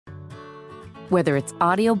Whether it's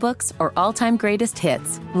audiobooks or all-time greatest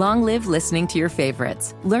hits, long live listening to your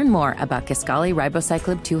favorites. Learn more about Kisqali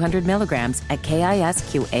Ribociclib 200 milligrams at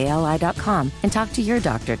KISQALI.com and talk to your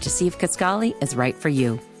doctor to see if Kisqali is right for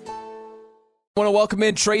you. I want to welcome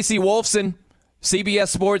in Tracy Wolfson, CBS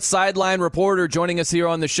Sports sideline reporter, joining us here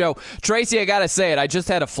on the show. Tracy, I got to say it, I just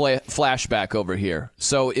had a flashback over here.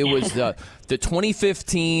 So it was the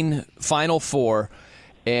 2015 Final Four,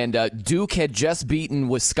 and Duke had just beaten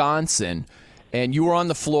Wisconsin, and you were on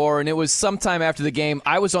the floor, and it was sometime after the game.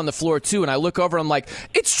 I was on the floor, too, and I look over, and I'm like,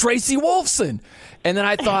 it's Tracy Wolfson. And then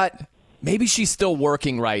I thought, maybe she's still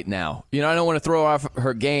working right now. You know, I don't want to throw off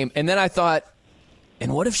her game. And then I thought,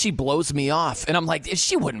 and what if she blows me off? And I'm like,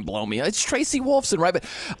 she wouldn't blow me off. It's Tracy Wolfson, right? But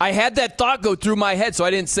I had that thought go through my head, so I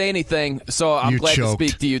didn't say anything. So I'm glad to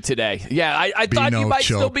speak to you today. Yeah, I thought you might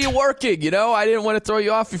still be working, you know? I didn't want to throw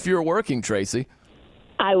you off if you were working, Tracy.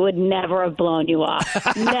 I would never have blown you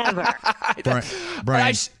off. Never.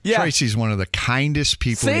 Brian, Tracy's one of the kindest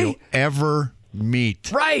people you'll ever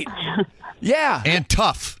meet. Right. Yeah. And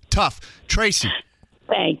tough. Tracy.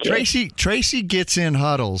 Thank you. Tracy gets in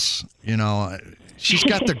huddles, you know. She's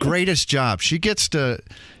got the greatest job. She gets to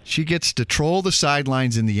troll the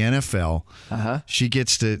sidelines in the NFL. Uh-huh. She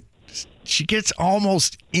gets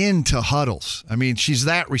almost into huddles. I mean, she's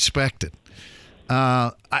that respected.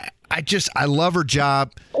 I love her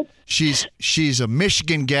job. She's a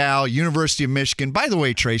Michigan gal, University of Michigan. By the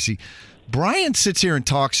way, Tracy, Brian sits here and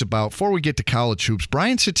talks about, before we get to college hoops,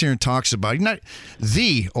 Brian sits here and talks about, not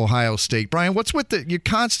the Ohio State. Brian, what's with you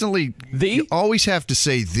constantly, you always have to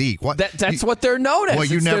say the. That's what they're known as. Well,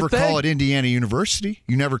 you never call it Indiana University.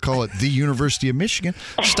 You never call it the University of Michigan.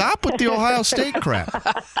 Stop with the Ohio State crap.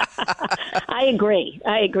 I agree.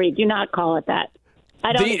 Do not call it that.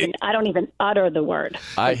 I don't even utter the word.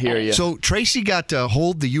 I hear you. So Tracy got to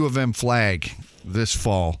hold the U of M flag this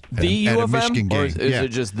fall at a Michigan game. Or is it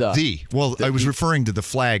just the? Well, I was referring to the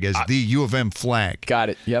flag as the U of M flag. Got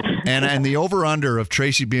it. Yep. And the over-under of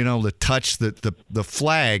Tracy being able to touch the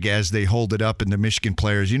flag as they hold it up, and the Michigan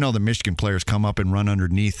players, you know, the Michigan players come up and run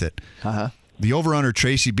underneath it. Uh-huh. The over-under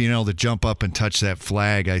Tracy being able to jump up and touch that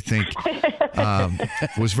flag, I think,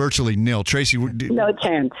 was virtually nil. Tracy, no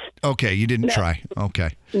chance. Okay, you didn't try.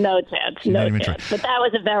 Okay, no chance. But that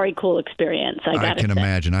was a very cool experience. I can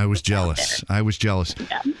imagine. I was jealous.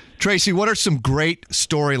 Yeah. Tracy, what are some great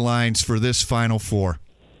storylines for this Final Four?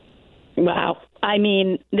 Wow. I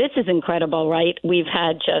mean, this is incredible, right? We've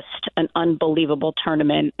had just an unbelievable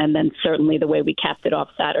tournament, and then certainly the way we capped it off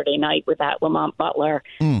Saturday night with that Lamont Butler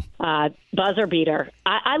buzzer beater.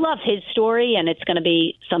 I love his story, and it's going to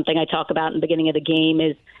be something I talk about in the beginning of the game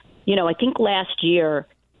is, you know, I think last year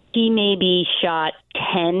he maybe shot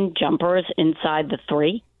 10 jumpers inside the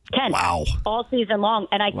three. 10. Wow. All season long,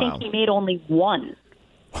 and I think he made only one.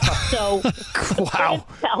 So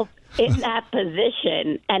wow. In that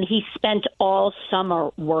position, and he spent all summer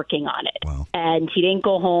working on it. Wow. And he didn't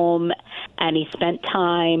go home, and he spent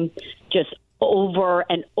time just over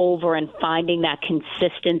and over and finding that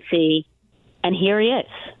consistency. And here he is,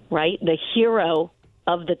 right? The hero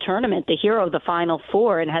of the tournament, the hero of the Final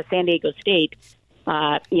Four, and has San Diego State,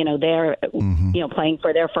 they're playing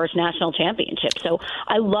for their first national championship. So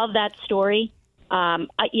I love that story.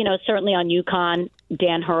 Certainly on UConn,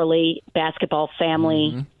 Dan Hurley, basketball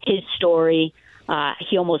family, his story.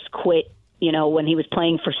 He almost quit, when he was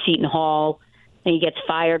playing for Seton Hall, and he gets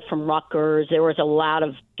fired from Rutgers. There was a lot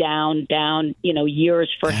of down, years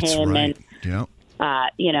for him. Right.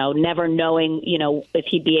 And, never knowing, if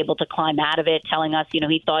he'd be able to climb out of it, telling us,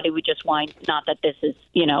 he thought he would just wind, not that this is,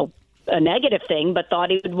 a negative thing, but thought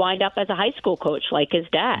he would wind up as a high school coach like his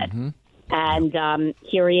dad. Mm-hmm. And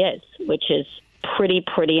here he is, which is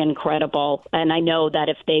pretty incredible. And I know that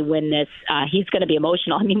if they win this, he's going to be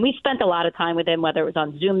emotional. I mean, we spent a lot of time with him, whether it was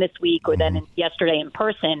on Zoom this week or then yesterday in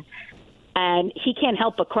person, and he can't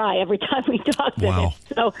help but cry every time we talk to him.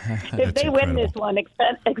 So if they win this one,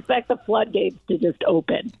 expect the floodgates to just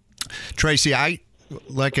open. Tracy,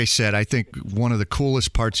 like I said, I think one of the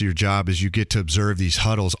coolest parts of your job is you get to observe these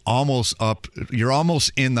huddles you're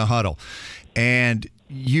almost in the huddle, and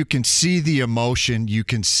you can see the emotion. You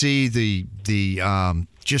can see the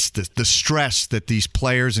stress that these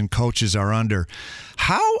players and coaches are under.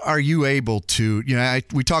 How are you able to,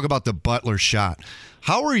 we talk about the Butler shot.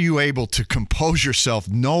 How are you able to compose yourself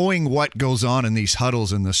knowing what goes on in these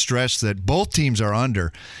huddles and the stress that both teams are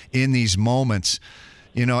under in these moments?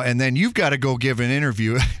 And then you've got to go give an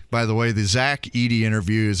interview. By the way, the Zach Edey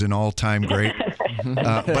interview is an all-time great.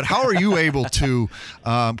 But how are you able to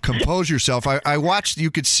compose yourself? I watched,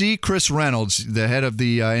 you could see Chris Reynolds, the head of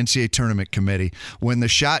the NCAA tournament committee, when the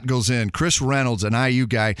shot goes in. Chris Reynolds, an IU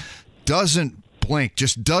guy, doesn't blink,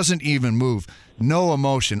 just doesn't even move. No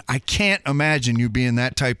emotion. I can't imagine you being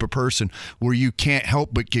that type of person where you can't help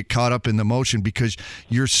but get caught up in the motion because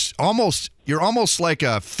you're almost like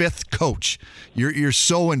a fifth coach. You're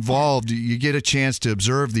so involved. You get a chance to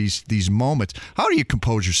observe these moments. How do you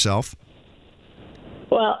compose yourself?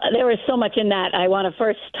 Well, there was so much in that. I want to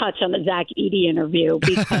first touch on the Zach Edey interview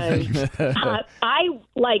because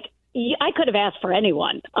I could have asked for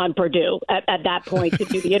anyone on Purdue at that point to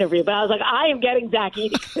do the interview, but I was like, I am getting Zach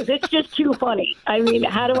Edey because it's just too funny. I mean,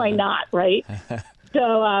 how do I not, right?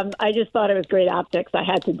 So I just thought it was great optics. I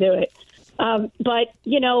had to do it. But,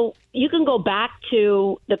 you can go back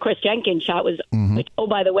to the Chris Jenkins shot was,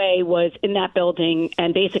 by the way, was in that building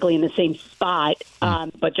and basically in the same spot,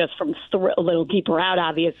 but just from a little deeper out,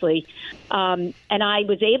 obviously. And I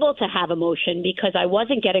was able to have emotion because I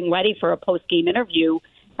wasn't getting ready for a post-game interview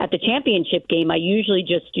at the championship game. I usually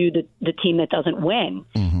just do the team that doesn't win.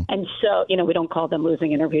 And so, we don't call them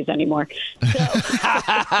losing interviews anymore.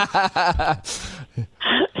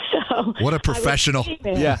 So what a professional.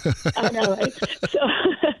 Yeah. I know, right? So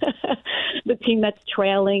the team that's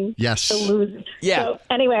trailing. Yes. To lose. Yeah. So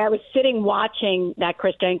anyway, I was sitting watching that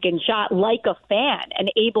Chris Jenkins shot like a fan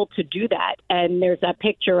and able to do that. And there's that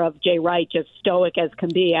picture of Jay Wright just stoic as can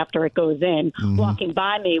be after it goes in, walking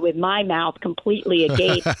by me with my mouth completely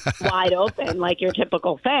agape, wide open, like your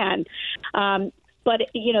typical fan. But,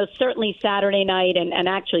 certainly Saturday night and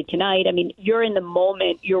actually tonight, I mean, you're in the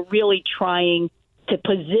moment. You're really trying to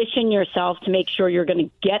position yourself to make sure you're going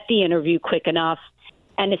to get the interview quick enough.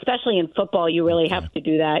 And especially in football, you really have to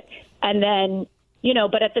do that. And then,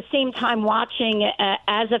 but at the same time watching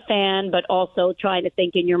as a fan, but also trying to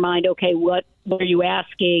think in your mind, okay, what are you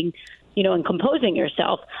asking, and composing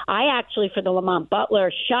yourself. I actually, for the Lamont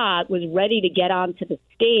Butler shot, was ready to get onto the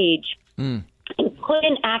stage. And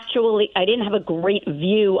I didn't have a great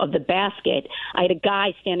view of the basket. I had a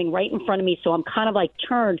guy standing right in front of me, so I'm kind of like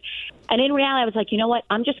turned. And in reality, I was like, you know what?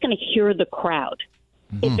 I'm just going to hear the crowd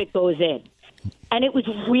if it goes in. And it was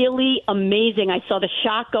really amazing. I saw the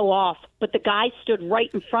shot go off, but the guy stood right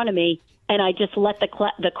in front of me, and I just let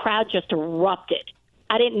the crowd just erupted.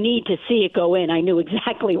 I didn't need to see it go in. I knew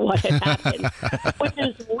exactly what had happened, which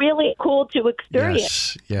is really cool to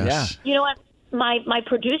experience. Yes. You know what? My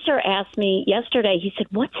producer asked me yesterday, he said,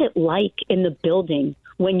 what's it like in the building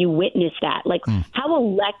when you witness that? Like, how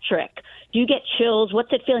electric? Do you get chills?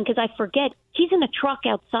 What's it feeling? Because I forget, he's in a truck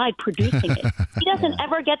outside producing it. He doesn't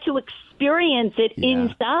ever get to experience it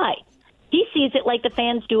inside. He sees it like the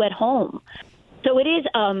fans do at home. So it is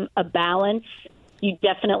a balance. You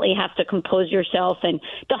definitely have to compose yourself. And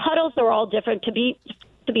the huddles are all different. To be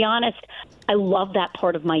honest, I love that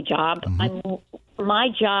part of my job. My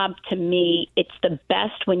job, to me, it's the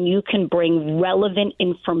best when you can bring relevant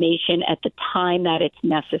information at the time that it's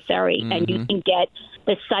necessary. And you can get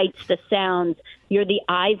the sights, the sounds, you're the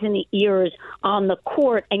eyes and the ears on the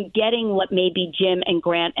court and getting what maybe Jim and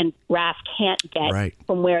Grant and Raph can't get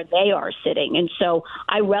from where they are sitting. And so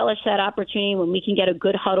I relish that opportunity when we can get a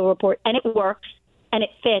good huddle report, and it works, and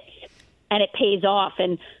it fits, and it pays off.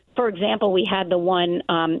 And for example, we had the one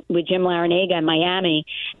with Jim Larinaga in Miami,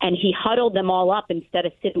 and he huddled them all up instead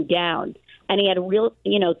of sitting down. And he had a real,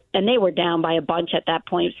 and they were down by a bunch at that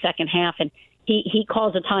point, second half. And he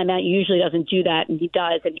calls a timeout. He usually doesn't do that, and he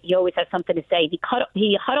does. And he always has something to say.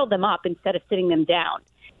 He huddled them up instead of sitting them down.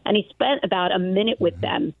 And he spent about a minute with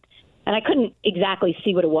them. And I couldn't exactly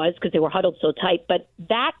see what it was because they were huddled so tight. But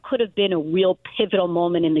that could have been a real pivotal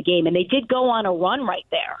moment in the game. And they did go on a run right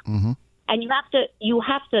there. And you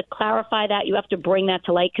have to clarify that. You have to bring that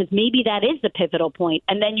to light because maybe that is the pivotal point.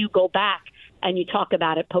 And then you go back and you talk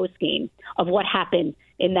about it post game of what happened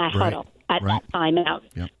in that huddle at that timeout.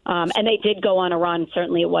 And they did go on a run.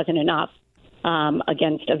 Certainly, it wasn't enough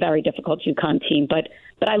against a very difficult UConn team. But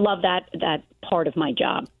I love that part of my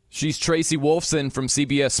job. She's Tracy Wolfson from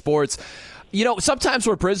CBS Sports. Sometimes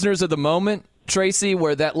we're prisoners of the moment, Tracy,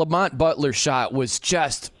 where that Lamont Butler shot was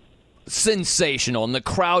just sensational and the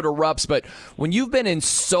crowd erupts. But when you've been in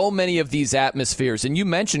so many of these atmospheres, and you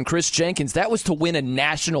mentioned Chris Jenkins, that was to win a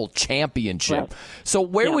national championship. So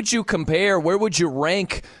where would you compare, where would you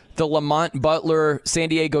rank the Lamont Butler San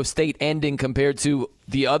Diego State ending compared to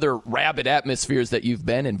the other rabid atmospheres that you've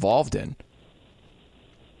been involved in?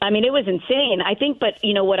 I mean, it was insane. I think, but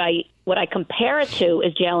what I compare it to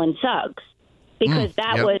is Jalen Suggs. Because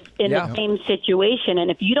that was in the same situation. And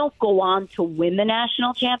if you don't go on to win the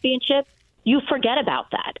national championship, you forget about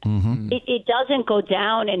that. It doesn't go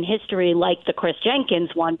down in history like the Chris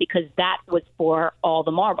Jenkins one because that was for all the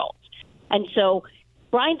marbles. And so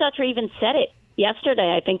Brian Dutcher even said it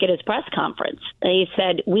yesterday, I think, at his press conference. He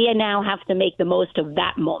said, we now have to make the most of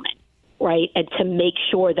that moment. right? And to make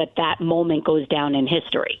sure that that moment goes down in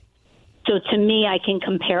history. So to me, I can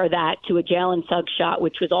compare that to a Jalen Suggs shot,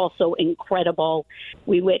 which was also incredible.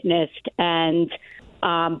 We witnessed,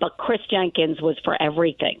 but Chris Jenkins was for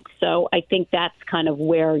everything. So I think that's kind of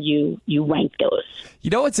where you rank those.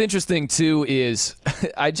 You know what's interesting, too, is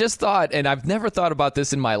I just thought, and I've never thought about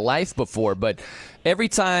this in my life before, but every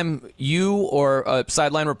time you or a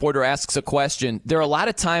sideline reporter asks a question, there are a lot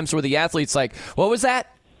of times where the athlete's like, what was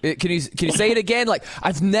that? Can you say it again? Like,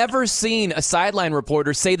 I've never seen a sideline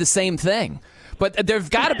reporter say the same thing. But there's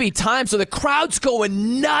got to be times so the crowd's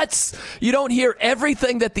going nuts. You don't hear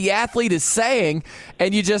everything that the athlete is saying,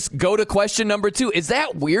 and you just go to question number 2. Is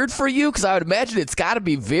that weird for you? Because I would imagine it's got to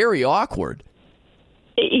be very awkward.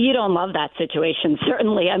 You don't love that situation,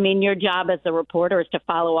 certainly. I mean, your job as a reporter is to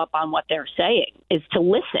follow up on what they're saying, is to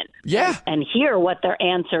listen and hear what their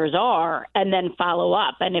answers are and then follow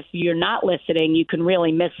up. And if you're not listening, you can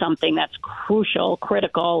really miss something that's crucial,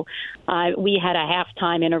 critical. We had a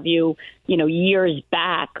halftime interview, years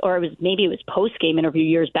back, or maybe it was post-game interview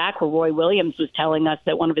years back where Roy Williams was telling us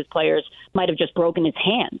that one of his players might have just broken his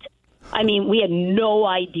hand. I mean, we had no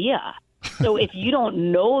idea. So if you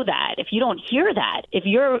don't know that, if you don't hear that, if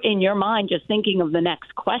you're in your mind just thinking of the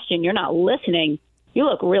next question, you're not listening, you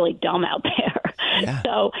look really dumb out there. Yeah.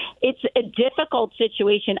 So it's a difficult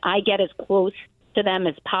situation. I get as close to them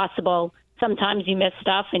as possible. Sometimes you miss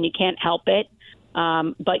stuff and you can't help it.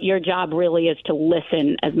 But your job really is to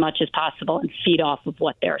listen as much as possible and feed off of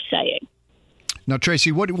what they're saying. Now,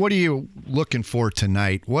 Tracy, what are you looking for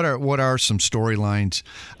tonight? What are some storylines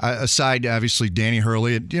aside, obviously, Danny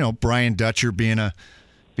Hurley? Brian Dutcher being a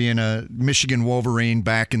Michigan Wolverine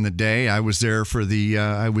back in the day. I was there for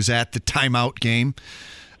I was at the timeout game.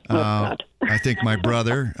 I think my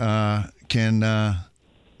brother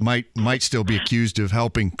might still be accused of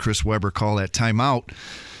helping Chris Webber call that timeout.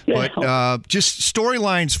 But just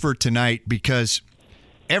storylines for tonight, because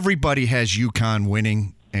everybody has UConn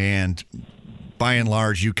winning and by and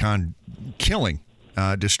large, UConn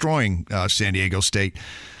destroying San Diego State.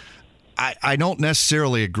 I don't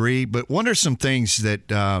necessarily agree, but what are some things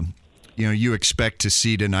that you expect to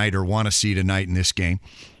see tonight or want to see tonight in this game?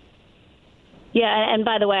 Yeah, and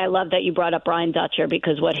by the way, I love that you brought up Brian Dutcher,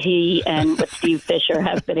 because what he and what Steve Fisher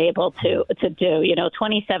have been able to do,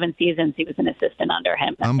 27 seasons he was an assistant under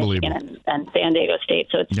him at Michigan and San Diego State.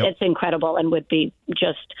 So it's incredible and would be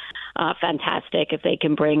just fantastic if they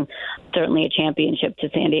can bring certainly a championship to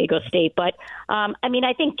San Diego State. But,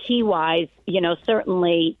 I think key-wise,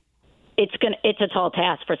 certainly it's a tall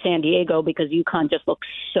task for San Diego because UConn just looks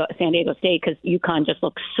San Diego State because UConn just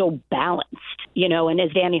looks so balanced, and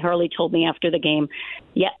as Danny Hurley told me after the game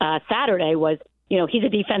Saturday was, he's a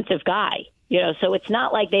defensive guy, so it's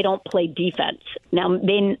not like they don't play defense. Now,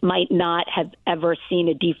 they might not have ever seen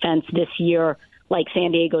a defense this year like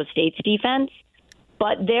San Diego State's defense,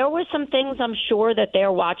 but there were some things I'm sure that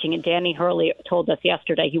they're watching, and Danny Hurley told us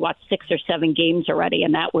yesterday he watched 6 or 7 games already,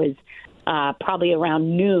 and that was probably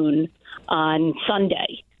around noon on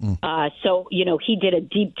Sunday. So, he did a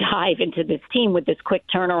deep dive into this team with this quick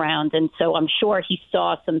turnaround. And so I'm sure he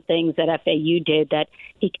saw some things that FAU did that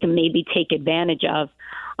he can maybe take advantage of.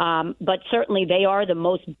 But certainly they are the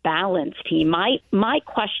most balanced team. My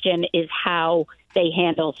question is how they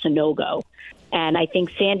handle Sonogo. And I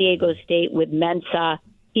think San Diego State with Mensah,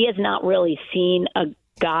 he has not really seen a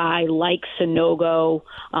guy like Sonogo,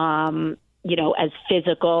 as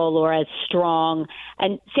physical or as strong.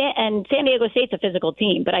 And San Diego State's a physical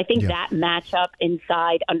team, but I think that matchup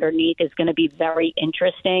inside underneath is going to be very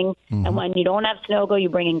interesting. Mm-hmm. And when you don't have Sonogo, you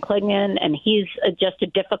bring in Klingon, and he's just a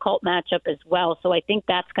difficult matchup as well. So I think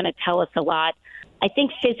that's going to tell us a lot. I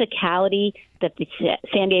think physicality that the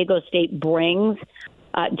San Diego State brings,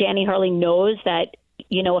 Danny Hurley knows that,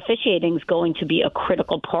 officiating is going to be a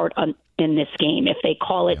critical part in this game. If they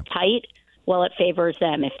call it tight, well, it favors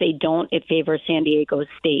them. If they don't, it favors San Diego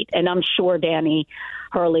State. And I'm sure Danny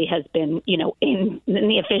Hurley has been, in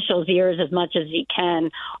the officials' ears as much as he can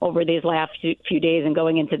over these last few days and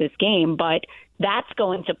going into this game. But that's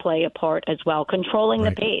going to play a part as well, controlling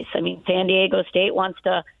the pace. I mean, San Diego State wants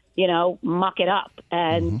to, muck it up,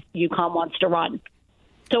 and UConn wants to run.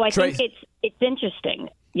 So I think it's interesting.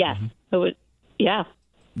 Yes. It was, yeah.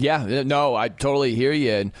 Yeah, no, I totally hear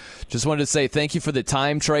you. And just wanted to say thank you for the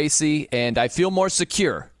time, Tracy. And I feel more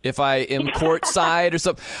secure if I am courtside or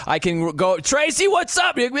something. I can go, Tracy, what's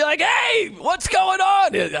up? You can be like, hey, what's going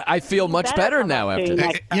on? I feel much better now after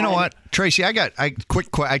that. You know what? Tracy, I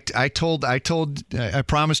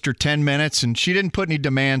promised her 10 minutes, and she didn't put any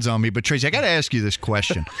demands on me. But Tracy, I got to ask you this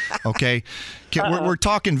question, okay? We're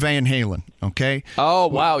talking Van Halen, okay? Oh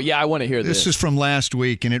wow, yeah, I want to hear this. This is from last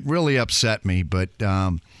week, and it really upset me. But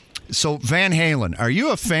so Van Halen, are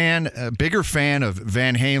you a bigger fan of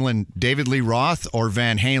Van Halen, David Lee Roth, or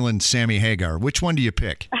Van Halen, Sammy Hagar? Which one do you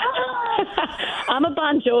pick? I'm a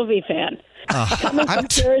Bon Jovi fan. Coming from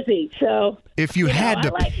Jersey, so if you had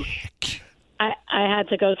to pick, I had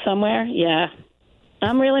to go somewhere. Yeah,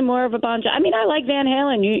 I'm really more of a Bon Jovi. I mean, I like Van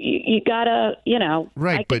Halen. You gotta,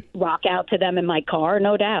 right? I could rock out to them in my car,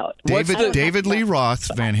 no doubt. David Lee Roth,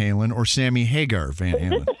 Van Halen, or Sammy Hagar, Van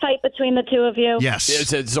Halen? Is this a fight between the two of you?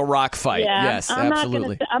 Yes, it's a rock fight. Yeah, yes,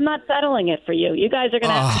 absolutely. I'm not settling it for you. You guys are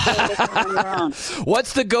gonna have to do this on your own.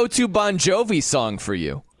 What's the go-to Bon Jovi song for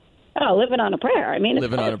you? Oh, Living on a Prayer. I mean,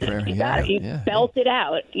 Living on a Prayer. You belt it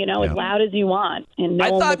out, as loud as you want. And I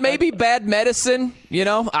thought maybe Bad Medicine.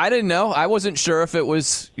 I didn't know. I wasn't sure if it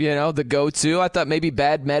was, the go-to. I thought maybe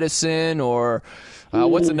Bad Medicine or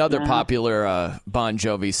what's another popular Bon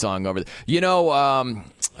Jovi song over there?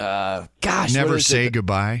 Gosh, Never Say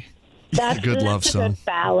Goodbye. That's a good love song.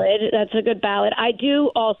 That's a good ballad. I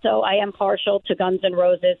am partial to Guns N'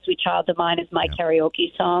 Roses. Sweet Child of Mine is my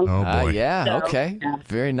karaoke song. Oh, boy. Okay. Yeah.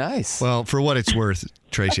 Very nice. Well, for what it's worth,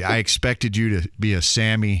 Tracy, I expected you to be a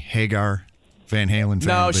Sammy Hagar Van Halen fan.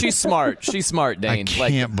 No, she's smart. She's smart, Dane. I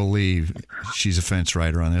can't believe she's a fence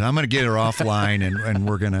rider on it. I'm going to get her offline, and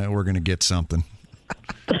we're gonna get something.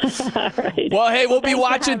 All right. Well, hey, we'll be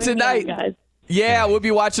watching tonight. Guys. Yeah, we'll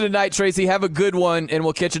be watching tonight, Tracy. Have a good one, and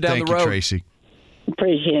we'll catch you down the road. Thank you, Tracy.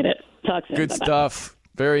 Appreciate it. Talk soon. Good Bye-bye. stuff.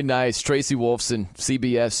 Very nice. Tracy Wolfson,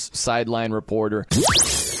 CBS sideline reporter.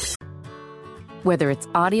 Whether it's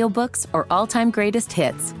audiobooks or all-time greatest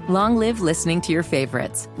hits, long live listening to your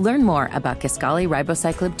favorites. Learn more about Kisqali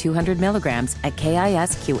Ribociclib 200 milligrams at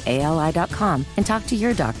KISQALI.com and talk to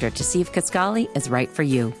your doctor to see if Kisqali is right for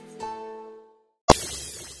you.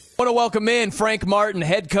 I want to welcome in Frank Martin,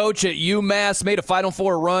 head coach at UMass, made a Final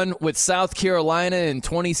Four run with South Carolina in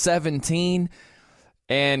 2017,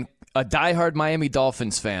 and a diehard Miami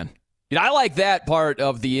Dolphins fan. I like that part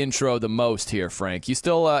of the intro the most here, Frank. You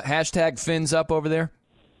still hashtag Fins up over there?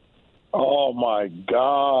 Oh, my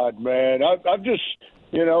God, man. I've just,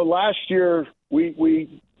 last year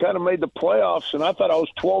we kind of made the playoffs, and I thought I was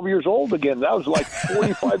 12 years old again. That was like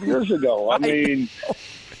 45 years ago. I mean –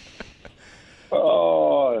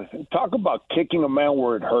 oh, talk about kicking a man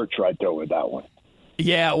where it hurts right there with that one.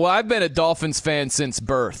 Yeah, well, I've been a Dolphins fan since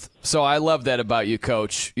birth, so I love that about you,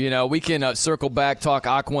 Coach. We can circle back, talk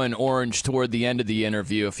Aqua and Orange toward the end of the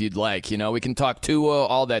interview if you'd like. We can talk Tua,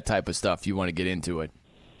 all that type of stuff. You want to get into it.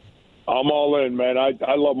 I'm all in, man.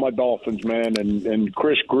 I love my Dolphins, man. And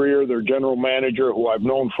Chris Greer, their general manager, who I've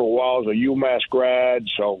known for a while, is a UMass grad.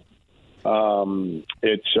 So I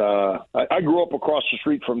grew up across the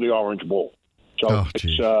street from the Orange Bowl. So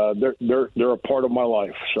they're a part of my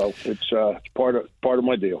life. So it's part of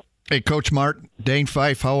my deal. Hey, Coach Mart, Dane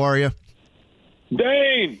Fife, how are you?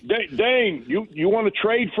 Dane, you want to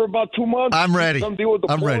trade for about 2 months? I'm ready. Come deal with the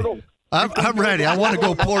portal? Ready. I'm ready. I want to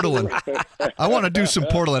go portaling. I want to do some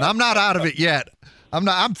portaling. I'm not out of it yet.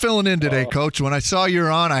 I'm filling in today, Coach. When I saw you were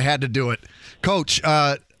on, I had to do it. Coach,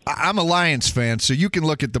 I'm a Lions fan, so you can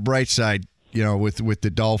look at the bright side. With the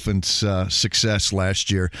Dolphins' success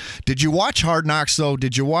last year. Did you watch Hard Knocks, though?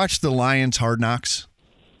 Did you watch the Lions' Hard Knocks?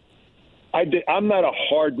 I did. I'm not a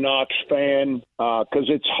Hard Knocks fan because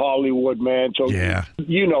it's Hollywood, man. So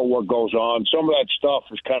you know what goes on. Some of that stuff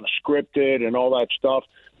is kind of scripted and all that stuff.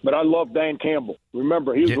 But I love Dan Campbell.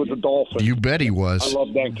 Remember, he was with the Dolphins. You bet he was. I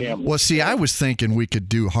love Dan Campbell. Well, see, I was thinking we could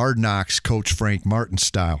do Hard Knocks Coach Frank Martin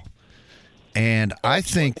style. And I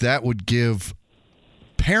think that would give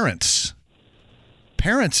parents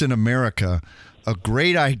in America a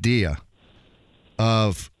great idea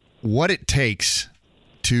of what it takes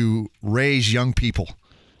to raise young people,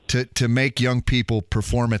 to make young people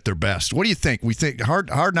perform at their best. What do you think? We think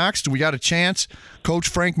Hard Knocks, do we got a chance, Coach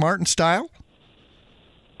Frank Martin style?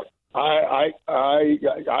 I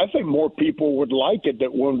think more people would like it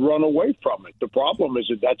that wouldn't run away from it. The problem is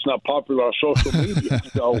that that's not popular on social media.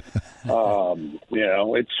 So,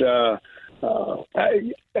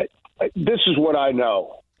 this is what I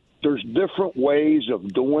know. There's different ways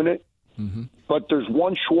of doing it, but there's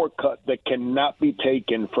one shortcut that cannot be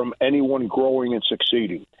taken from anyone growing and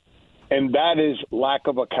succeeding, and that is lack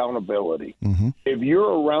of accountability. If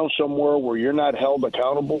you're around somewhere where you're not held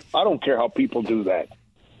accountable, I don't care how people do that.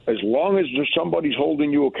 As long as there's somebody's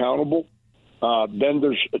holding you accountable, then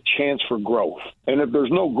there's a chance for growth. And if there's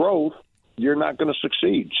no growth, you're not going to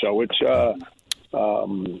succeed. So it's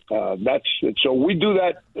That's so we do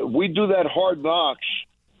that. We do that Hard Knocks.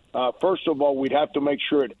 First of all, we'd have to make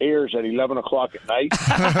sure it airs at 11 o'clock at night.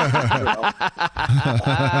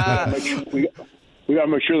 We got to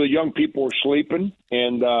make sure the young people are sleeping,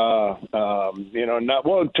 and not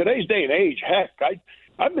well. In today's day and age, heck,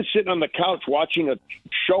 I've been sitting on the couch watching a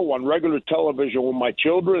show on regular television with my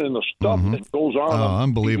children, and the stuff that goes on. Oh,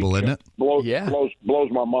 unbelievable, isn't it?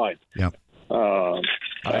 Blows my mind. Yeah. I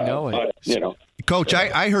know it. Coach,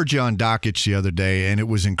 I heard you on Dockage the other day, and it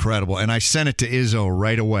was incredible. And I sent it to Izzo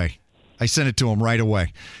right away. I sent it to him right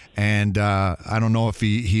away. And I don't know if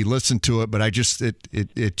he listened to it, but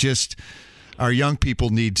it just our young people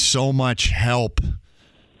need so much help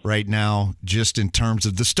right now, just in terms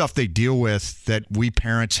of the stuff they deal with that we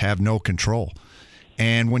parents have no control.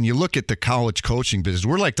 And when you look at the college coaching business,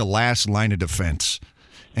 we're like the last line of defense.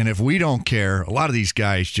 And if we don't care, a lot of these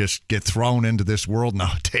guys just get thrown into this world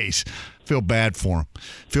nowadays. Feel bad for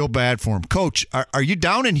them. Coach, are you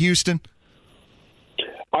down in Houston?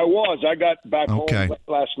 I was. I got back home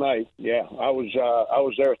last night. Yeah, I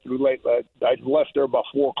was there through late. I left there about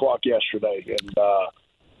 4 o'clock yesterday, and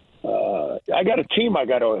I got a team. I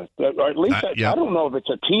got to, or at least I don't know if it's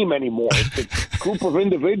a team anymore. It's a group of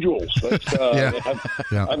individuals.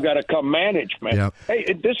 I've got to come manage, man. Yeah.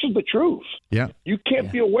 Hey, this is the truth. Yeah, you can't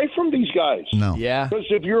be away from these guys. No. Yeah. Because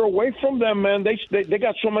if you're away from them, man, they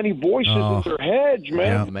got so many voices in their heads,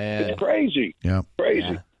 man. Yeah, man. It's crazy. Yeah.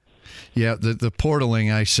 Crazy. Yeah, the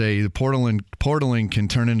portaling, I say, the portaling can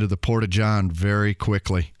turn into the Porta-John very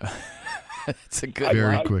quickly. It's a good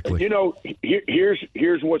very quickly.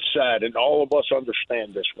 Here's what's sad, and all of us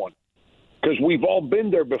understand this one, because we've all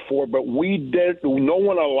been there before, but no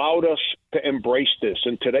one allowed us to embrace this.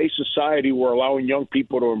 In today's society, we're allowing young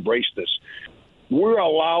people to embrace this. We're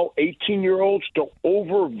allowing 18-year-olds to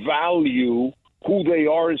overvalue who they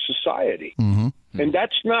are in society. Mm-hmm. And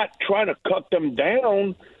that's not trying to cut them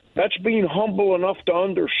down. That's being humble enough to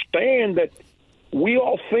understand that we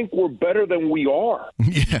all think we're better than we are.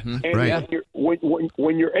 Yeah, and right.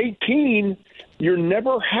 When you're 18, you're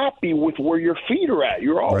never happy with where your feet are at.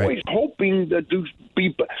 You're always hoping that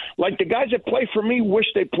be like the guys that play for me wish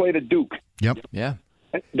they played at Duke. Yep. Yeah.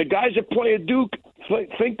 The guys that play at Duke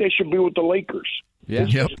think they should be with the Lakers.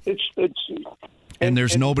 Yeah. And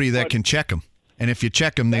there's nobody that can check them. And if you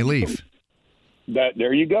check them, they leave.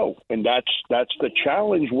 There you go. And that's the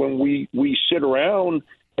challenge when we sit around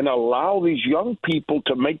and allow these young people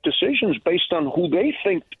to make decisions based on who they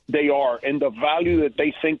think they are and the value that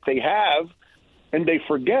they think they have, and they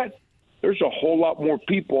forget there's a whole lot more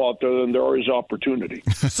people out there than there is opportunity.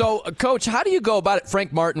 So, Coach, how do you go about it?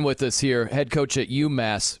 Frank Martin with us here, head coach at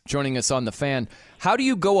UMass, joining us on The Fan. How do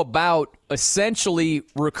you go about essentially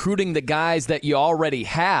recruiting the guys that you already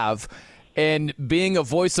have and being a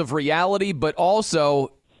voice of reality, but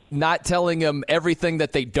also not telling them everything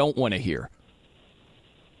that they don't want to hear?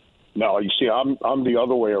 No, you see, I'm the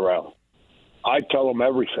other way around. I tell them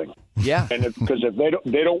everything. Yeah, and because if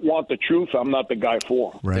they don't want the truth, I'm not the guy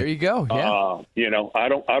for them. Right. There you go. Yeah. I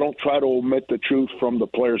don't try to omit the truth from the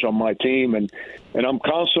players on my team, and I'm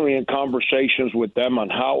constantly in conversations with them on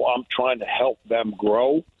how I'm trying to help them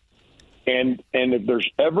grow. And if there's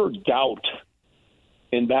ever doubt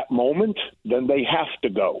in that moment, then they have to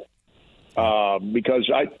go. Because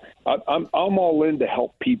I'm all in to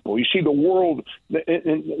help people. You see, the world,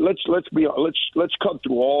 and let's cut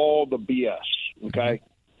through all the BS. Okay,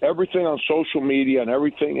 everything on social media and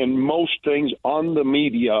everything, and most things on the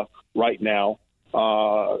media right now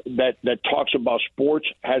that talks about sports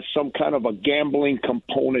has some kind of a gambling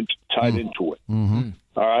component tied into it. Mm-hmm.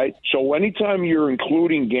 All right, so anytime you're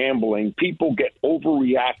including gambling, people get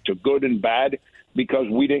overreact to good and bad because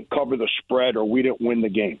we didn't cover the spread or we didn't win the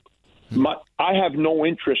game. I have no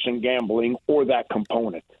interest in gambling or that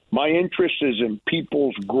component. My interest is in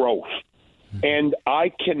people's growth. And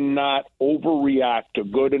I cannot overreact to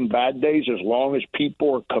good and bad days as long as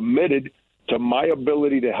people are committed to my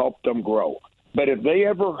ability to help them grow. But if they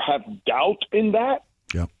ever have doubt in that,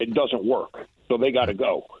 it doesn't work. So they got to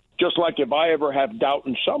go. Just like if I ever have doubt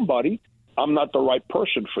in somebody, I'm not the right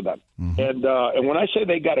person for them. Mm-hmm. And when I say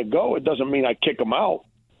they got to go, it doesn't mean I kick them out.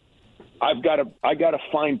 I got to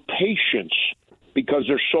find patience because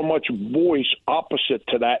there's so much voice opposite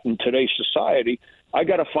to that in today's society. I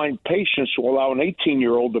got to find patience to allow an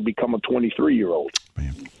 18-year-old to become a 23-year-old.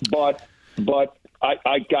 But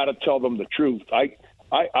I got to tell them the truth.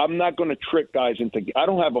 I'm not going to trick guys into. I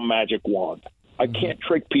don't have a magic wand. I can't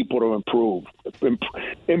trick people to improve.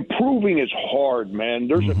 Improving is hard, man.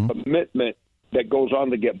 There's a commitment that goes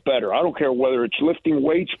on to get better. I don't care whether it's lifting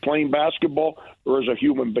weights, playing basketball, or as a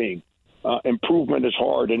human being. improvement is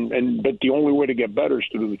hard, but the only way to get better is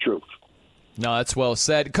to do the truth. No, that's well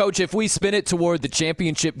said. Coach, if we spin it toward the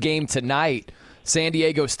championship game tonight, San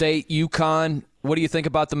Diego State, UConn, what do you think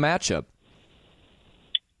about the matchup?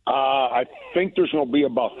 I think there's going to be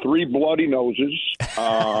about 3 bloody noses.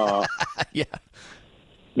 Yeah.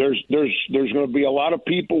 There's going to be a lot of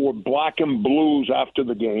people with black and blues after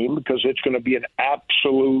the game because it's going to be an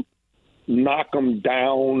absolute knock 'em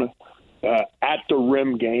down at the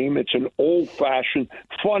rim game. It's an old-fashioned.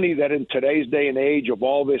 Funny that in today's day and age of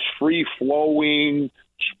all this free-flowing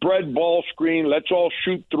spread ball screen, let's all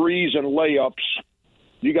shoot threes and layups.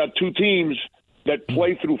 You got 2 teams that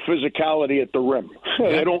play through physicality at the rim.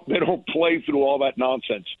 They don't play through all that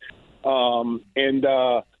nonsense.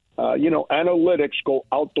 Analytics go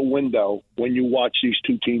out the window when you watch these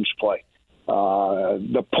 2 teams play.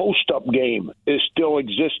 The post-up game is still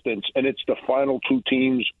existence, and it's the final 2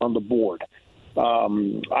 teams on the board.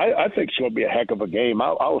 I think it's going to be a heck of a game.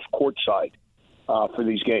 I was courtside for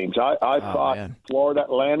these games. I thought Florida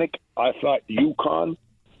Atlantic. I thought UConn.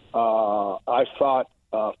 I thought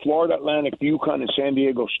Florida Atlantic, UConn, and San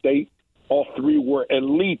Diego State. All 3 were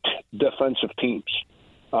elite defensive teams.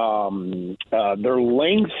 Their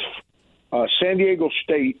length, San Diego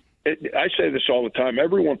State, I say this all the time.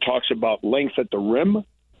 Everyone talks about length at the rim.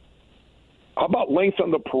 How about length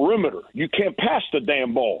on the perimeter? You can't pass the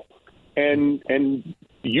damn ball. And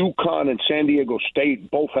UConn and San Diego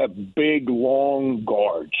State both have big, long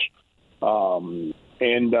guards.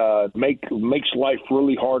 Makes life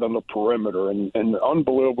really hard on the perimeter and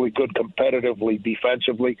unbelievably good competitively,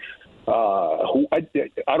 defensively. I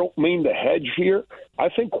don't mean to hedge here. I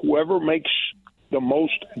think whoever makes the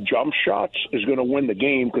most jump shots is going to win the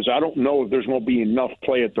game because I don't know if there's going to be enough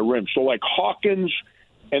play at the rim. So like Hawkins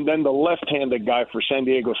and then the left-handed guy for San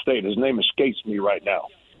Diego State, his name escapes me right now,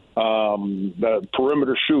 the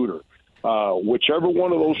perimeter shooter. Whichever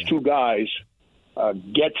one of those 2 guys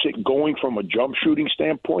gets it going from a jump shooting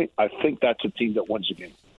standpoint, I think that's a team that wins the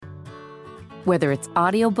game. Whether it's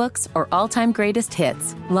audiobooks or all-time greatest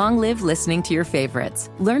hits, long live listening to your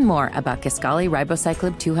favorites. Learn more about Kisqali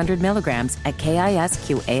Ribociclib 200 milligrams at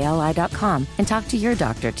KISQALI.com and talk to your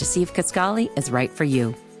doctor to see if Kisqali is right for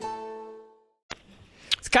you.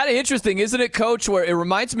 It's kind of interesting, isn't it, Coach, where it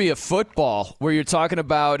reminds me of football, where you're talking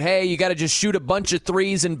about, hey, you got to just shoot a bunch of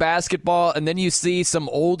threes in basketball, and then you see some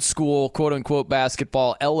old school, quote-unquote,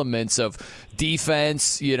 basketball elements of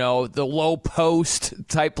defense, the low post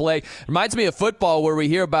type play. It reminds me of football where we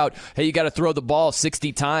hear about, hey, you got to throw the ball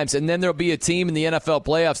 60 times, and then there'll be a team in the NFL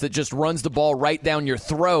playoffs that just runs the ball right down your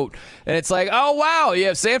throat. And it's like, oh, wow, you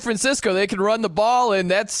have San Francisco. They can run the ball,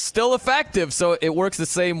 and that's still effective. So it works the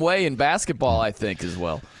same way in basketball, I think, as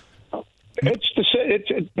well. But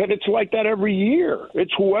it's like that every year.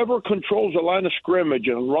 It's whoever controls the line of scrimmage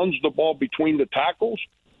and runs the ball between the tackles.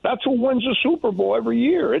 That's who wins the Super Bowl every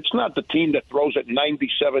year. It's not the team that throws it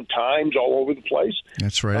 97 times all over the place.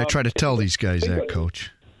 That's right. I try to tell these guys that, Coach.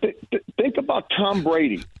 Think about Tom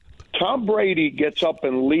Brady. Tom Brady gets up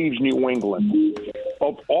and leaves New England.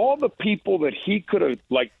 Of all the people that he could have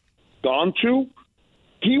gone to,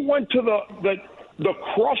 he went to the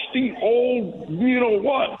crusty old,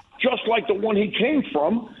 just like the one he came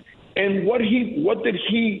from. And what did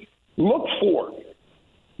he look for?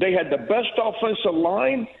 They had the best offensive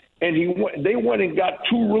line, and they went and got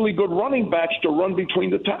 2 really good running backs to run between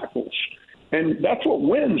the tackles. And that's what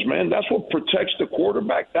wins, man. That's what protects the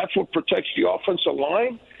quarterback. That's what protects the offensive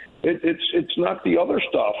line. It's not the other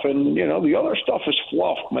stuff. And, the other stuff is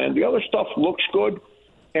fluff, man. The other stuff looks good,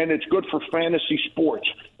 and it's good for fantasy sports.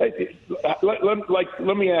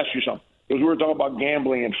 Let me ask you something, because we were talking about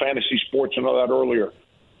gambling and fantasy sports and all that earlier.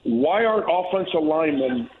 Why aren't offensive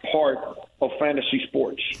linemen part of fantasy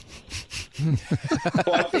sports?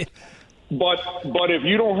 but if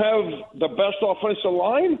you don't have the best offensive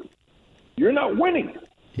line, you're not winning.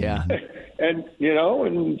 Yeah. And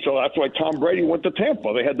so that's why Tom Brady went to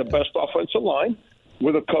Tampa. They had the best offensive line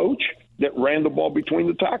with a coach that ran the ball between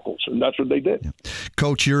the tackles, and that's what they did. Yeah.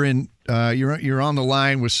 Coach, you're on the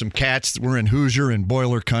line with some cats that were in Hoosier and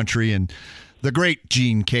Boiler Country, and the great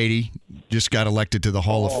Gene Katie just got elected to the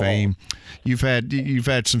Hall of Fame. You've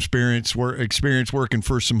had some experience working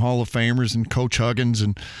for some Hall of Famers and Coach Huggins,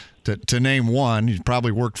 and to name one, you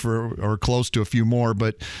probably worked for or close to a few more.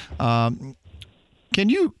 But can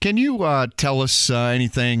you tell us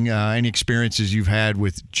anything, any experiences you've had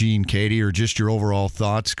with Gene Katie, or just your overall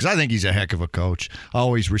thoughts? Because I think he's a heck of a coach. I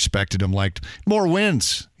always respected him. Liked more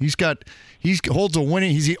wins. He holds a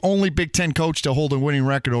winning. He's the only Big Ten coach to hold a winning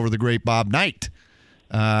record over the great Bob Knight.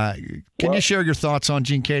 Can you share your thoughts on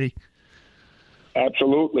Gene Katie?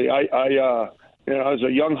 Absolutely. I as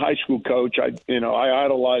a young high school coach, I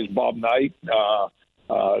idolized Bob Knight.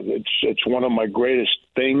 It's one of my greatest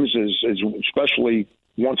things, is especially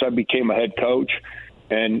once I became a head coach,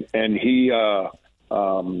 and he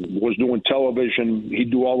was doing television.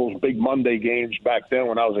 He'd do all those big Monday games back then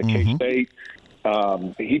when I was at K-State.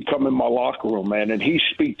 He'd come in my locker room, man, and he'd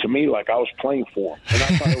speak to me like I was playing for him. And I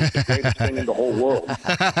thought it was the greatest thing in the whole world.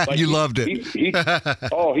 Like you loved it.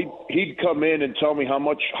 He'd come in and tell me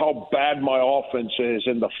how bad my offense is,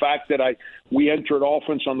 and the fact that we entered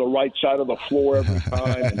offense on the right side of the floor every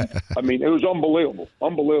time. And, I mean, it was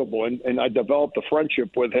unbelievable. And I developed a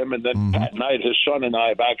friendship with him. And then Pat Knight, his son, and I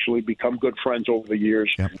have actually become good friends over the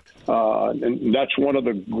years. Yep. And that's one of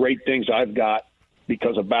the great things I've got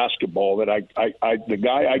because of basketball, that the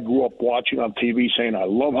guy I grew up watching on TV saying, I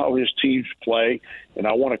love how his teams play, and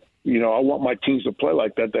I want my teams to play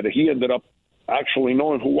like that, that he ended up actually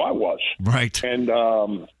knowing who I was. Right. And,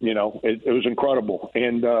 it was incredible.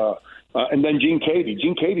 And then Gene Cady.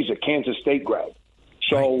 Gene Cady's a Kansas State grad.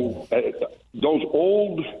 So those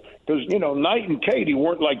old – because, Knight and Cady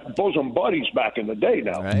weren't like bosom buddies back in the day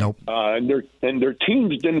now. Right. Nope. And their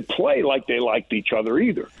teams didn't play like they liked each other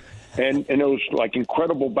either. And it was like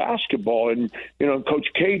incredible basketball. And, Coach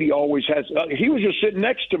Cady always has he was just sitting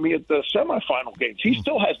next to me at the semifinal games. He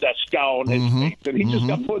still has that scowl on his face, and he just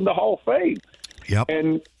got put in the Hall of Fame. Yep.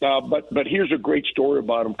 And but here's a great story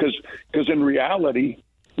about him, because in reality,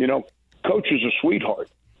 Coach is a sweetheart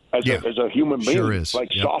as a human being. Sure is.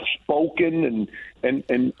 Like soft-spoken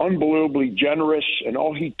and unbelievably generous, and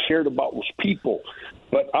all he cared about was people.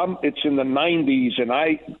 But it's in the 90s, and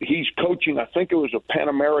he's coaching, I think it was a Pan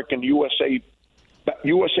American USA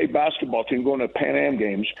basketball team going to Pan Am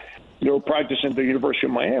games. They were practicing at the University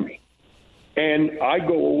of Miami. And I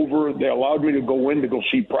go over, they allowed me to go in to go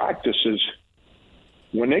see practices.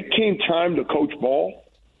 When it came time to coach ball,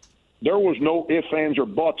 there was no ifs, ands, or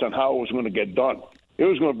buts on how it was going to get done. It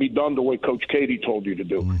was going to be done the way Coach Cady told you to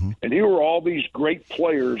do. And here were all these great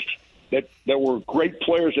players that were great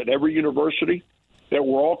players at every university that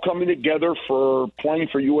were all coming together for playing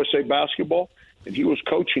for USA basketball, and he was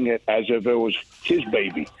coaching it as if it was his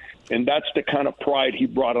baby. And that's the kind of pride he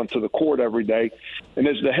brought onto the court every day. And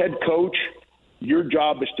as the head coach, your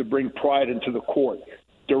job is to bring pride into the court.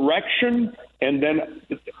 Direction, and then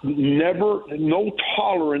no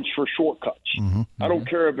tolerance for shortcuts. I don't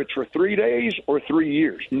care if it's for 3 days or 3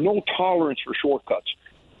 years. No tolerance for shortcuts.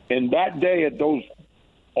 And that day at those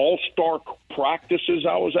all-star practices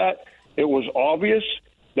I was at, it was obvious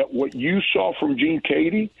that what you saw from Gene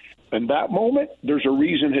Cady in that moment, there's a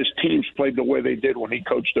reason his teams played the way they did when he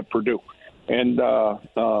coached at Purdue. And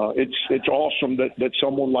it's awesome that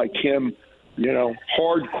someone like him,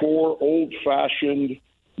 hardcore, old-fashioned,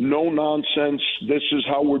 no-nonsense, this is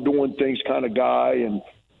how we're doing things kind of guy. And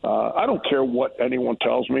I don't care what anyone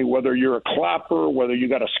tells me, whether you're a clapper, whether you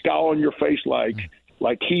got a scowl on your face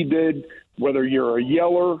like he did, whether you're a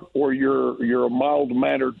yeller or you're a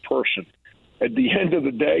mild-mannered person. At the end of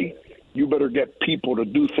the day, you better get people to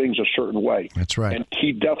do things a certain way. That's right. And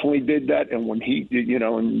he definitely did that. And when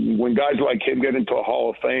and when guys like him get into a Hall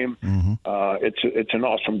of Fame, it's an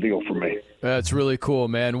awesome deal for me. That's really cool,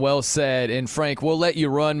 man. Well said. And Frank, we'll let you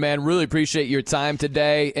run, man. Really appreciate your time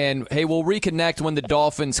today. And hey, we'll reconnect when the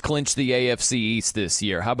Dolphins clinch the AFC East this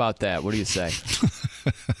year. How about that? What do you say?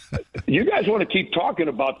 You guys want to keep talking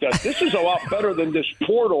about that. This is a lot better than this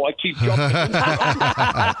portal I keep jumping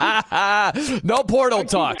into. No portal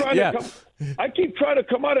talk. Yeah. I keep trying to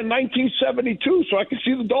come out in 1972 so I can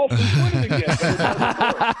see the Dolphins winning again.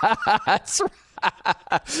 That's right.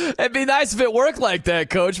 It'd be nice if it worked like that,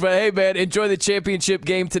 Coach. But, hey, man, enjoy the championship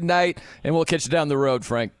game tonight, and we'll catch you down the road,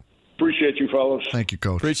 Frank. Appreciate you, fellas. Thank you,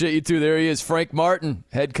 Coach. Appreciate you, too. There he is, Frank Martin,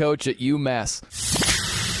 head coach at UMass.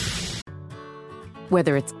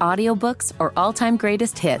 Whether it's audiobooks or all-time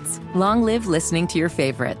greatest hits, long live listening to your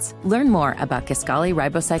favorites. Learn more about Kisqali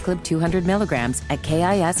Ribociclib 200 milligrams at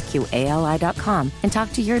KISQALI.com and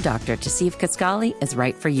talk to your doctor to see if Kisqali is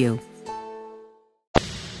right for you.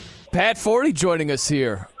 Pat Forty joining us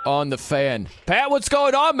here on The Fan. Pat, what's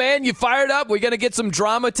going on, man? You fired up? We're going to get some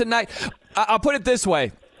drama tonight. I'll put it this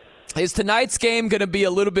way. Is tonight's game going to be a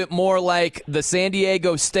little bit more like the San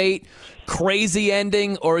Diego State crazy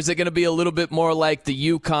ending, or is it going to be a little bit more like the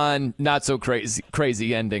UConn not so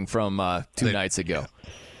crazy ending from 2 nights ago?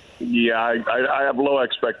 Yeah, I have low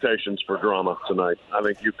expectations for drama tonight. I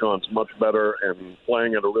think UConn's much better and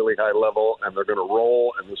playing at a really high level, and they're going to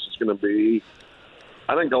roll, and this is going to be,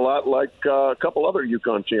 I think, a lot like a couple other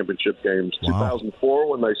UConn championship games. Wow. 2004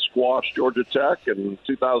 when they squashed Georgia Tech, and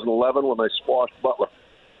 2011 when they squashed Butler.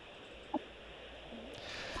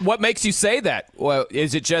 What makes you say that? Well,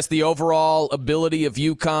 is it just the overall ability of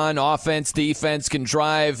UConn, offense, defense, can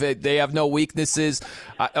drive, they have no weaknesses,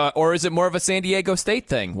 or is it more of a San Diego State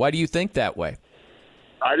thing? Why do you think that way?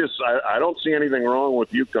 I don't see anything wrong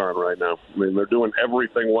with UConn right now. I mean, they're doing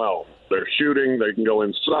everything well. They're shooting, they can go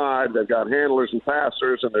inside, they've got handlers and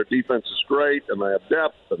passers, and their defense is great, and they have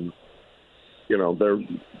depth, and you know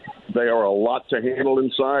they are a lot to handle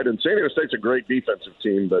inside. And San Diego State's a great defensive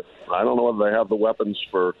team, but I don't know whether they have the weapons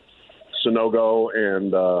for Sonogo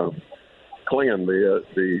and Klingon,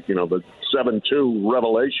 the 7-2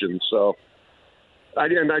 revelation. So I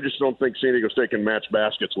just don't think San Diego State can match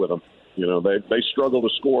baskets with them. You know, they struggle to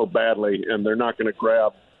score badly, and they're not going to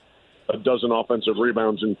grab a dozen offensive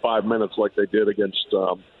rebounds in 5 minutes like they did against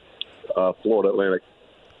Florida Atlantic.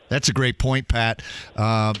 That's a great point, Pat.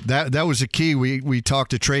 That was a key. We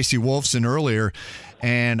talked to Tracy Wolfson earlier,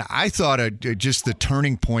 and I thought just the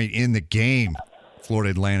turning point in the game, Florida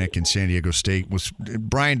Atlantic and San Diego State, was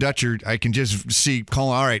Brian Dutcher. I can just see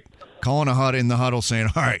calling a hut in the huddle saying,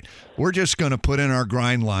 all right, we're just going to put in our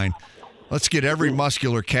grind line. Let's get every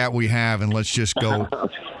muscular cat we have, and let's just go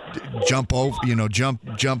jump over, jump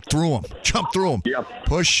through them, yeah.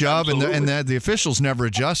 Push, shove, and the officials never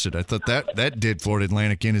adjusted. I thought that did Florida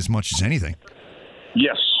Atlantic in as much as anything.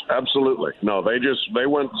 Yes, absolutely. No, they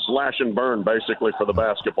went slash and burn basically for the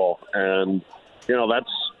basketball, and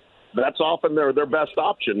that's often their best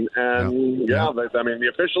option. And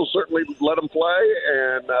the officials certainly let them play,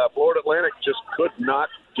 and Florida Atlantic just could not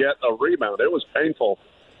get a rebound. It was painful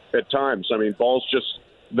at times. I mean, balls just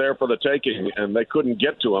there for the taking, and they couldn't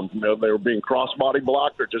get to them. They were being crossbody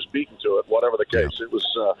blocked or just beaten to it, whatever the case. Yeah.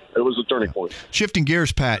 It was a turning point. Shifting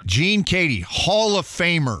gears, Pat, Gene Katie, Hall of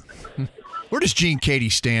Famer. Where does Gene Katie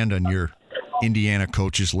stand on your Indiana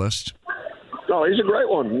coaches list? No, he's a great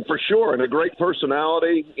one for sure, and a great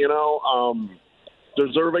personality.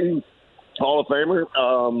 Deserving Hall of Famer.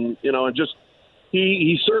 And just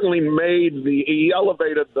he certainly he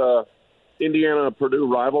elevated the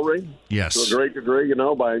Indiana-Purdue rivalry, yes, to a great degree,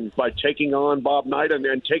 by taking on Bob Knight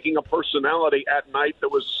and taking a personality at Knight that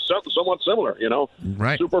was somewhat similar,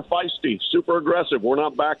 right? Super feisty, super aggressive. We're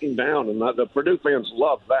not backing down, and the Purdue fans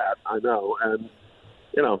love that, I know. And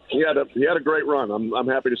he had a great run. I'm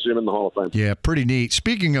happy to see him in the Hall of Fame. Yeah, pretty neat.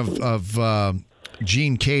 Speaking of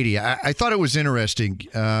Gene Katie, I thought it was interesting,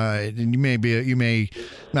 and you may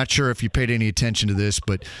not sure if you paid any attention to this,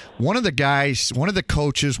 but one of the guys, one of the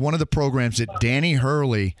coaches, one of the programs that Danny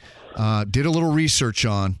Hurley did a little research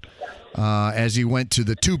on as he went to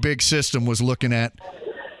the Too Big system, was looking at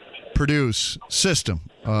Purdue's system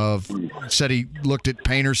said he looked at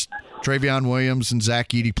Painters, Travion Williams, and Zach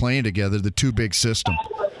Edey playing together, the Too Big system.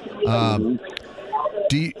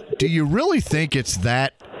 Do you really think it's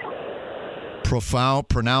that profound,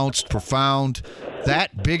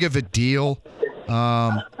 that big of a deal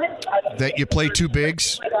that you play two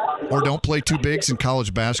bigs or don't play two bigs in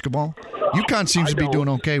college basketball? UConn seems to be doing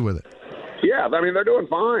okay with it. Yeah, I mean, they're doing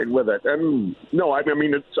fine with it. And no, I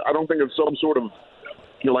mean, I don't think it's some sort of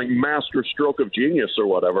master stroke of genius or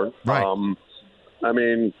whatever. Right. I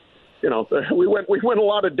mean, we went a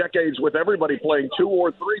lot of decades with everybody playing two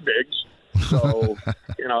or three bigs. So,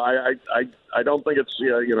 I don't think it's,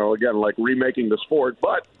 again, like remaking the sport.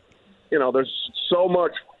 But, there's so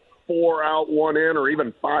much 4 out, 1 in, or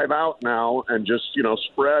even 5 out now, and just,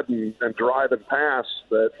 spread and drive and pass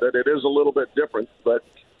that it is a little bit different. But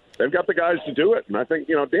they've got the guys to do it. And I think,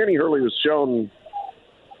 Danny Hurley has shown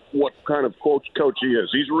what kind of coach he is.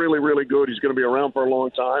 He's really, really good. He's going to be around for a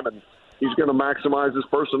long time, and he's going to maximize his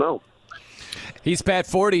personnel. He's Pat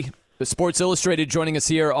Forty, the Sports Illustrated, joining us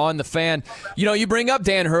here on The Fan. You bring up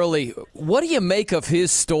Dan Hurley. What do you make of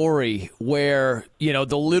his story where,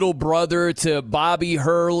 the little brother to Bobby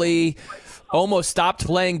Hurley almost stopped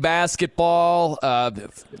playing basketball,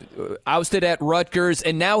 ousted at Rutgers,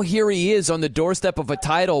 and now here he is on the doorstep of a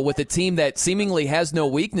title with a team that seemingly has no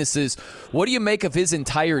weaknesses. What do you make of his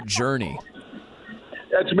entire journey?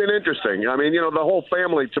 It's been interesting. I mean, the whole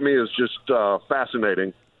family to me is just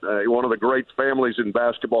fascinating. One of the great families in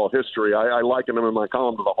basketball history. I liken them in my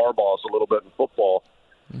column to the Harbaughs a little bit in football.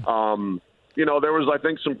 There was, I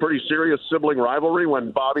think, some pretty serious sibling rivalry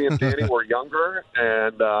when Bobby and Danny were younger,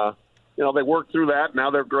 and they worked through that. Now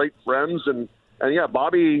they're great friends, and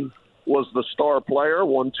Bobby was the star player,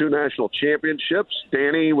 won 2 national championships.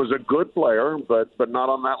 Danny was a good player, but not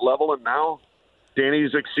on that level, and now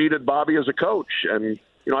Danny's exceeded Bobby as a coach. And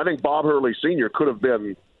I think Bob Hurley Sr. could have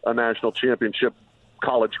been a national championship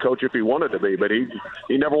college coach if he wanted to be, but he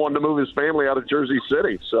never wanted to move his family out of Jersey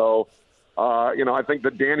City. So, I think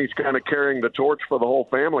that Danny's kind of carrying the torch for the whole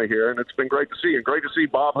family here, and it's been great to see. And great to see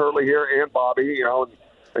Bob Hurley here and Bobby, and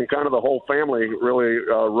kind of the whole family really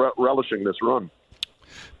relishing this run.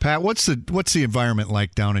 Pat, what's the environment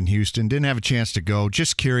like down in Houston? Didn't have a chance to go.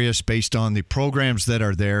 Just curious, based on the programs that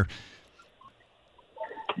are there.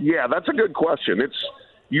 Yeah, that's a good question.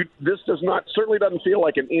 This certainly doesn't feel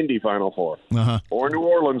like an Indy Final Four or New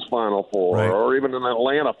Orleans Final Four or even an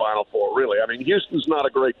Atlanta Final Four. Really, I mean, Houston's not a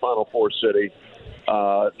great Final Four city.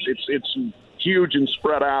 It's huge and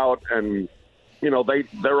spread out, and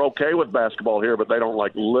they're okay with basketball here, but they don't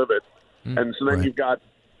live it. And so then you've got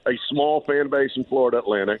a small fan base in Florida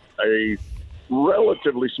Atlantic, a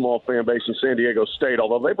relatively small fan base in San Diego State,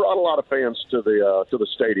 although they brought a lot of fans to the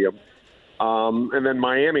stadium. And then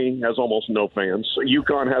Miami has almost no fans.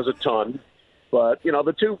 UConn has a ton. But,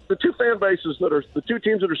 the two fan bases the two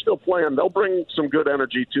teams that are still playing, they'll bring some good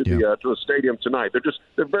energy to the stadium tonight.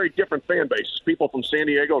 They're very different fan bases. People from San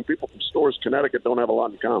Diego and people from Storrs, Connecticut don't have a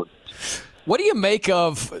lot in common. What do you make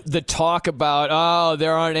of the talk about,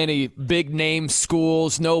 there aren't any big-name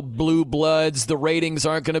schools, no blue bloods, the ratings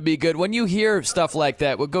aren't going to be good? When you hear stuff like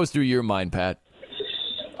that, what goes through your mind, Pat?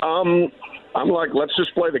 I'm like, let's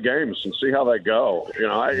just play the games and see how they go.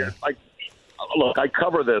 I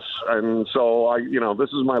cover this, and so this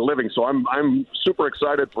is my living. So I'm super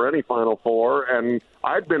excited for any Final Four, and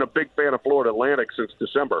I've been a big fan of Florida Atlantic since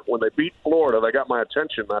December. When they beat Florida, they got my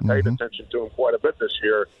attention. I paid attention to them quite a bit this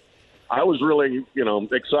year. I was really,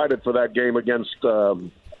 excited for that game against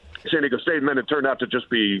San Diego State, and then it turned out to just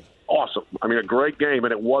be awesome. I mean, a great game,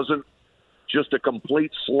 and it wasn't just a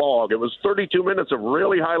complete slog. It was 32 minutes of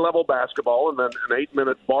really high-level basketball and then an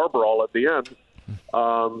 8-minute bar brawl at the end.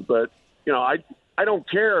 But, I don't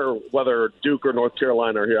care whether Duke or North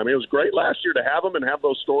Carolina are here. I mean, it was great last year to have them and have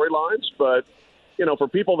those storylines. But, for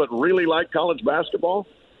people that really like college basketball,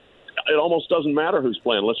 it almost doesn't matter who's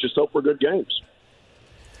playing. Let's just hope for good games.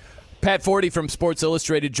 Pat Forty from Sports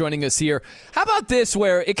Illustrated joining us here. How about this,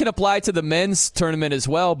 where it can apply to the men's tournament as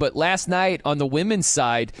well, but last night on the women's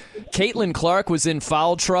side, Caitlin Clark was in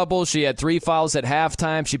foul trouble. She had 3 fouls at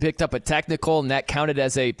halftime. She picked up a technical, and that counted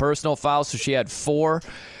as a personal foul, so she had 4.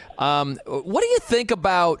 What do you think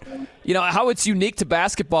about, how it's unique to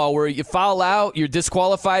basketball where you foul out, you're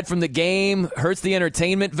disqualified from the game, hurts the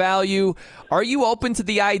entertainment value? Are you open to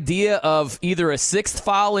the idea of either a 6th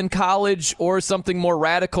foul in college or something more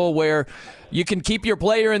radical where you can keep your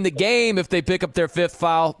player in the game if they pick up their 5th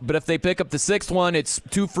foul, but if they pick up the 6th one, it's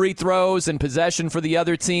 2 free throws and possession for the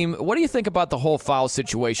other team? What do you think about the whole foul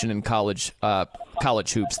situation in college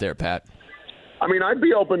hoops there, Pat? I mean, I'd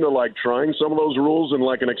be open to trying some of those rules in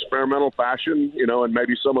an experimental fashion, and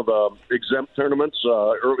maybe some of the exempt tournaments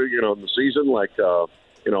early, in the season,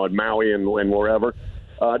 at Maui and wherever.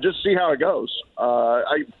 Just see how it goes.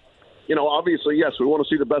 Obviously, yes, we want to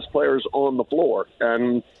see the best players on the floor,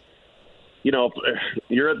 and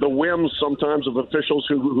you're at the whims sometimes of officials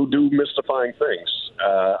who do mystifying things.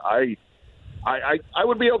 I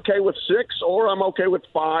would be okay with 6, or I'm okay with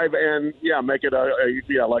 5, and make it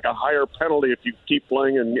a higher penalty if you keep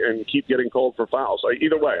playing and keep getting called for fouls.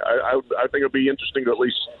 Either way, I think it'd be interesting to at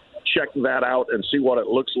least check that out and see what it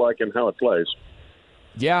looks like and how it plays.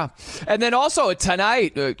 Yeah, and then also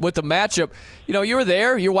tonight with the matchup, you were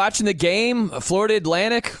there, you're watching the game. Florida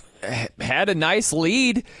Atlantic had a nice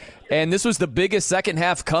lead, and this was the biggest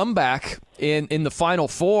second-half comeback in the Final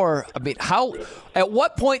Four. I mean, at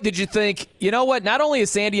what point did you think, not only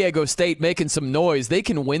is San Diego State making some noise, they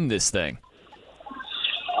can win this thing?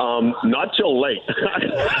 Not till late.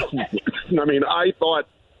 I mean, I thought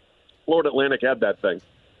Florida Atlantic had that thing.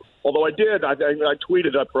 Although I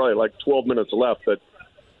tweeted up probably 12 minutes left that,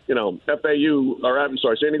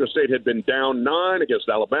 San Diego State had been down 9 against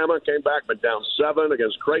Alabama, came back, been down 7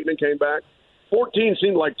 against Creighton and came back. 14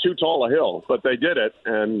 seemed like too tall a hill, but they did it,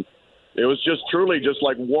 and it was just truly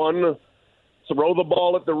one throw the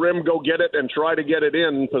ball at the rim, go get it, and try to get it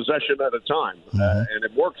in possession at a time, and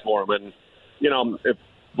it worked for them. And if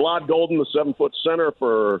Vlad Golden, the 7-foot center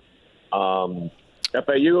for FAU,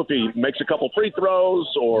 if he makes a couple free throws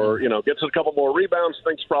or gets a couple more rebounds,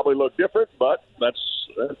 things probably look different. But that's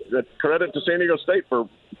credit to San Diego State for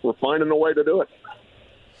finding a way to do it.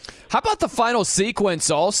 How about the final sequence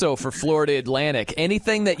also for Florida Atlantic?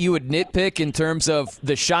 Anything that you would nitpick in terms of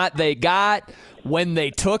the shot they got, when they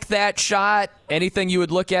took that shot? Anything you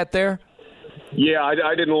would look at there? Yeah,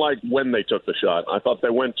 I didn't like when they took the shot. I thought they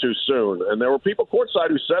went too soon. And there were people courtside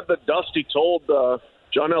who said that Dusty told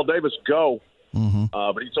John L. Davis go,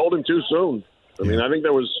 but he told him too soon. I mean, I think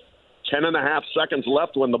there was 10.5 seconds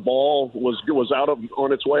left when the ball was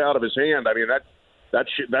on its way out of his hand. I mean,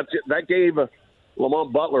 that gave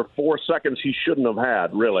Lamont Butler 4 seconds he shouldn't have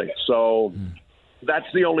had, really. So, That's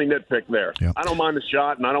the only nitpick there. Yep. I don't mind the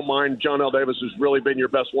shot, and I don't mind John L. Davis, who's really been your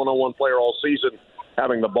best one-on-one player all season,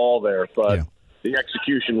 having the ball there. But the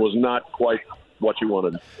execution was not quite what you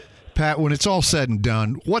wanted. Pat, when it's all said and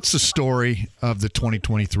done, what's the story of the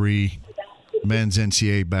 2023 men's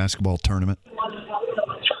NCAA basketball tournament?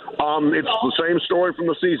 It's the same story from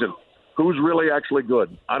the season. Who's really actually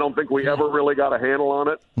good? I don't think we ever really got a handle on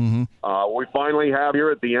it. Mm-hmm. We finally have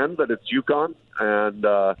here at the end that it's UConn, and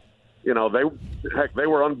they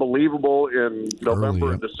were unbelievable in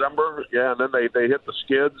November and December. Yeah, and then they hit the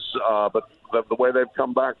skids. But the way they've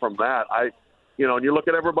come back from that, and you look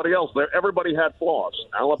at everybody else. Everybody had flaws.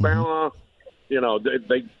 Alabama,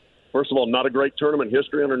 they first of all not a great tournament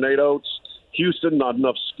history under Nate Oates. Houston, not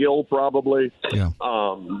enough skill probably. Yeah.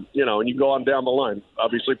 And you go on down the line.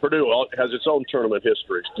 Obviously, Purdue has its own tournament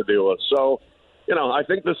history to deal with. So, I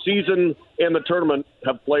think the season and the tournament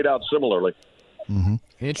have played out similarly. Mm-hmm.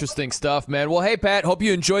 Interesting stuff, man. Well, hey, Pat, hope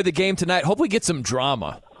you enjoy the game tonight. Hope we get some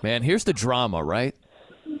drama, man. Here's the drama, right?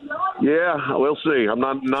 Yeah, we'll see. I'm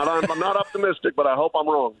not optimistic, but I hope I'm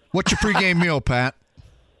wrong. What's your pregame meal, Pat?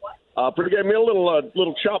 Pregame meal,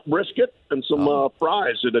 little chopped brisket and some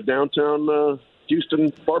fries at a downtown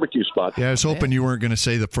Houston barbecue spot. Yeah, I was hoping you weren't going to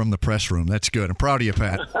say from the press room. That's good. I'm proud of you,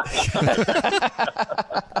 Pat.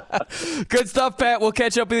 Good stuff, Pat. We'll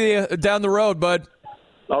catch up with you down the road, bud.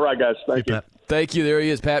 All right, guys. Thank you. Pat. Thank you. There he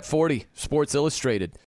is, Pat Forty, Sports Illustrated.